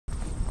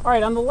All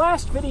right, on the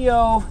last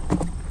video,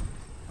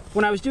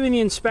 when I was doing the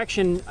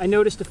inspection, I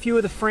noticed a few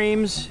of the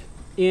frames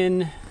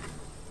in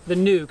the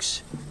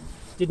nukes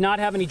did not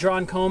have any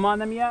drawn comb on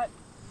them yet.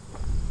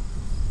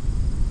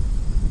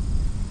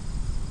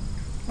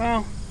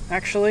 Well,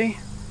 actually,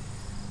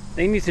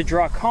 they need to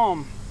draw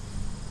comb.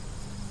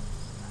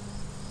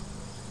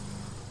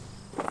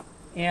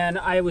 And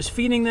I was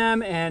feeding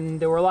them, and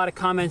there were a lot of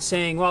comments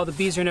saying, well, the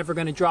bees are never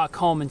going to draw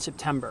comb in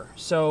September.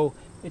 So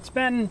it's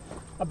been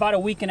about a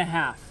week and a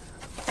half.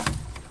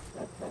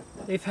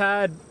 They've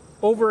had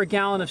over a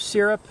gallon of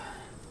syrup,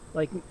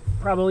 like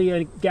probably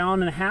a gallon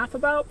and a half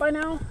about by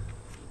now,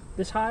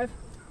 this hive.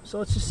 So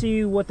let's just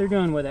see what they're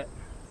doing with it.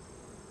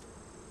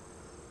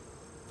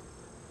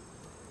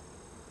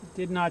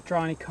 Did not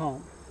draw any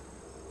comb.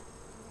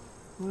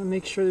 I want to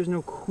make sure there's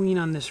no queen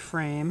on this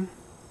frame.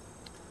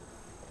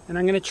 And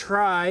I'm going to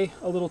try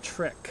a little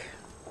trick.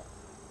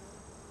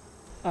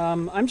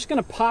 I'm just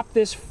going to pop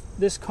this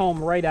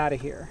comb right out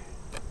of here.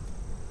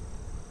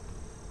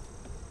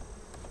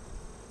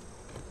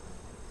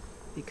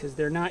 Because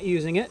they're not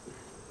using it.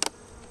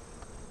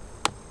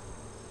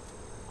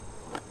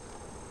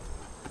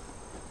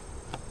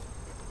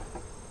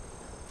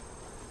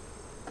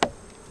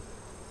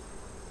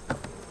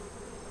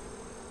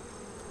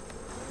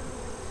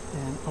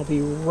 And I'll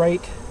be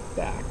right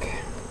back.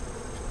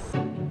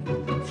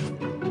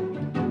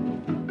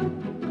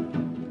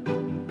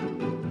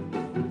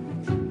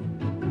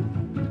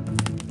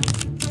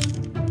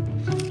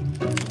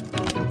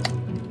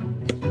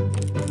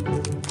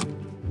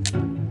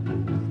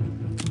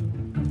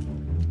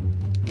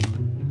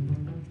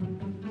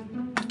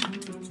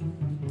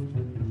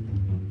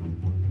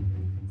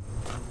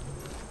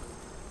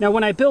 Now,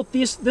 when I built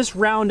this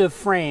round of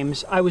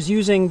frames, I was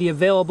using the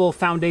available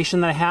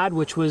foundation that I had,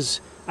 which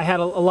was, I had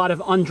a lot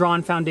of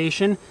undrawn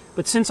foundation,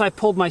 but since I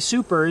pulled my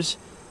supers,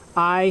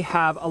 I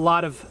have a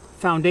lot of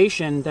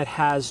foundation that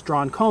has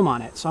drawn comb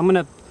on it. So I'm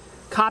going to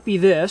copy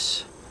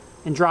this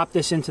and drop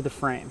this into the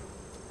frame.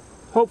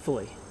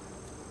 Hopefully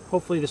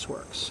this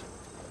works.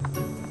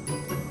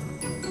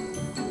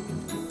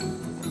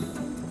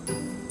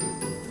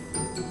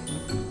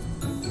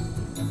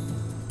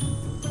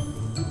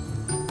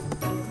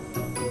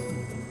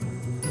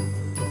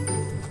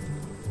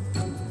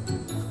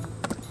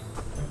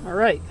 All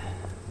right,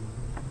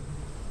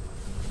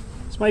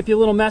 this might be a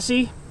little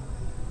messy,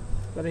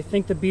 but I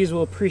think the bees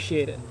will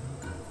appreciate it.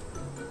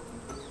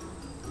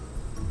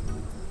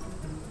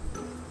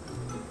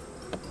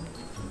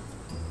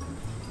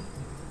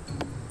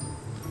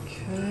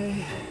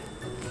 Okay.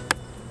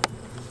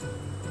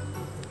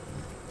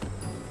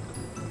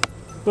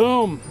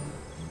 Boom.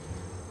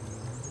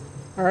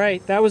 All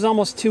right, that was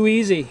almost too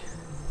easy.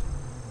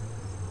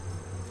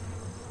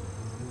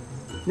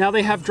 Now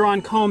they have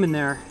drawn comb in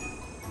there.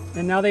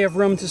 And now they have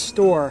room to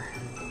store.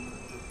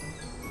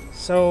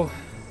 So,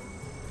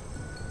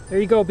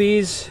 there you go,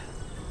 bees.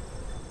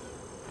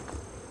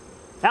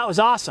 That was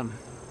awesome.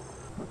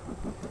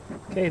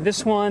 Okay,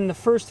 this one, the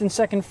first and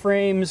second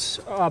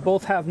frames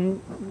both have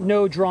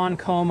no drawn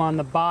comb on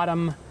the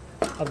bottom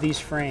of these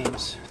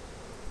frames.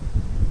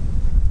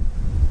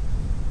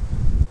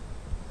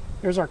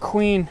 There's our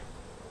queen.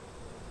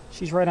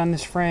 She's right on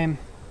this frame.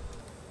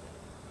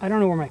 I don't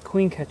know where my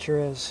queen catcher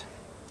is.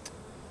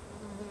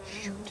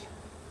 Shoot.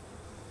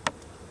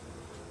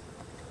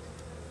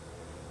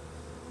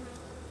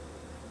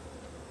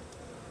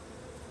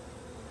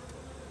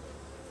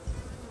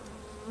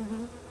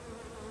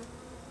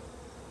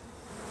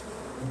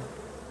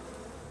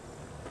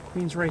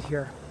 Queen's right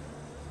here.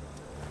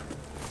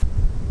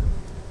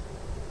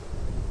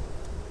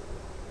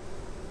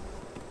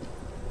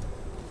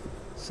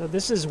 So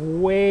this is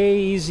way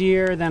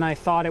easier than I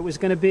thought it was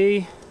going to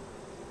be.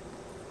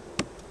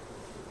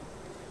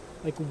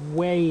 Like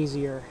way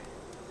easier.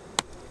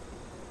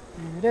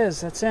 There it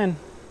is, that's in.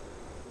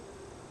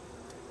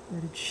 Where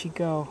did she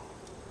go?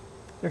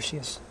 There she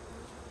is.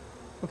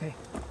 Okay.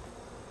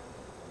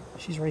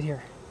 She's right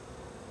here.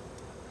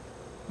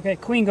 Okay,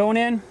 queen going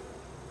in.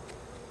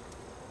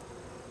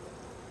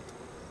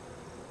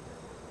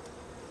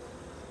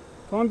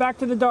 Going back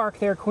to the dark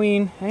there,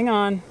 queen. Hang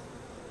on.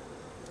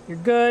 You're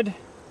good.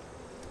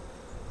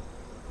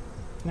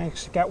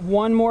 Next, got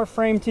one more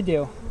frame to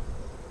do.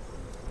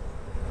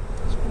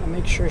 Just want to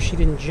make sure she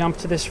didn't jump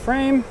to this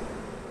frame.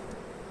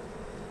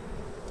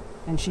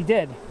 And she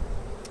did.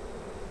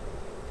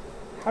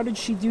 How did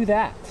she do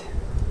that?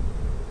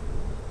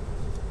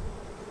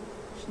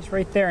 She's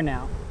right there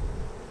now.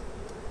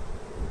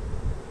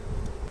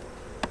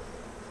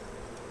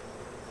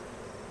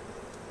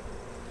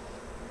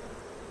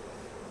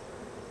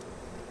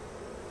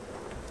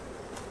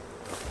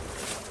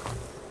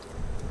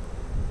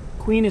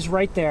 Queen is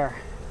right there.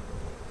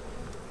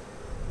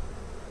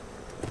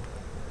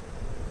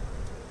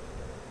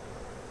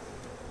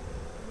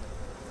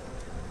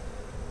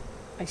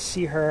 I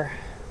see her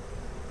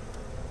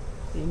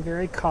being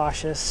very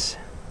cautious.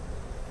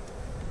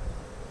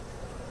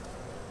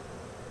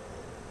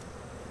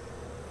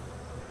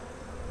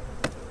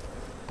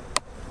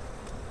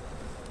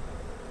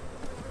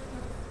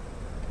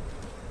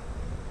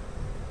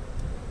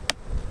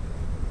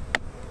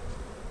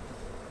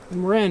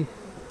 And we're in.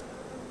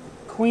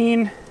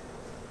 Queen.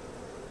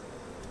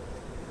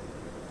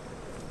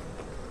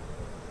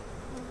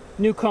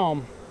 New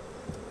comb.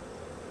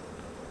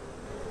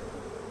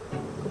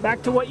 Go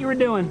back to what you were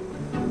doing.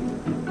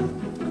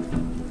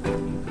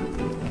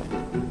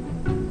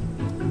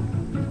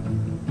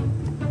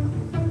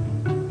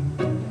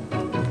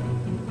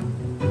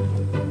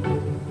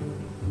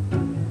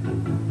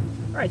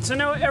 Alright, so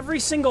now every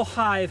single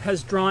hive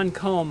has drawn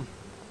comb.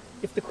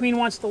 If the queen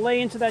wants to lay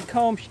into that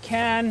comb, she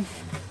can.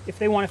 If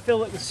they want to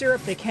fill it with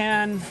syrup, they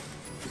can.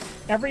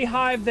 Every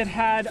hive that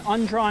had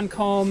undrawn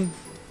comb,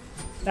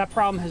 that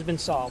problem has been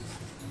solved.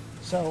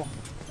 So,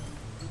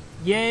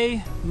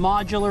 yay,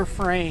 modular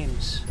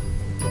frames.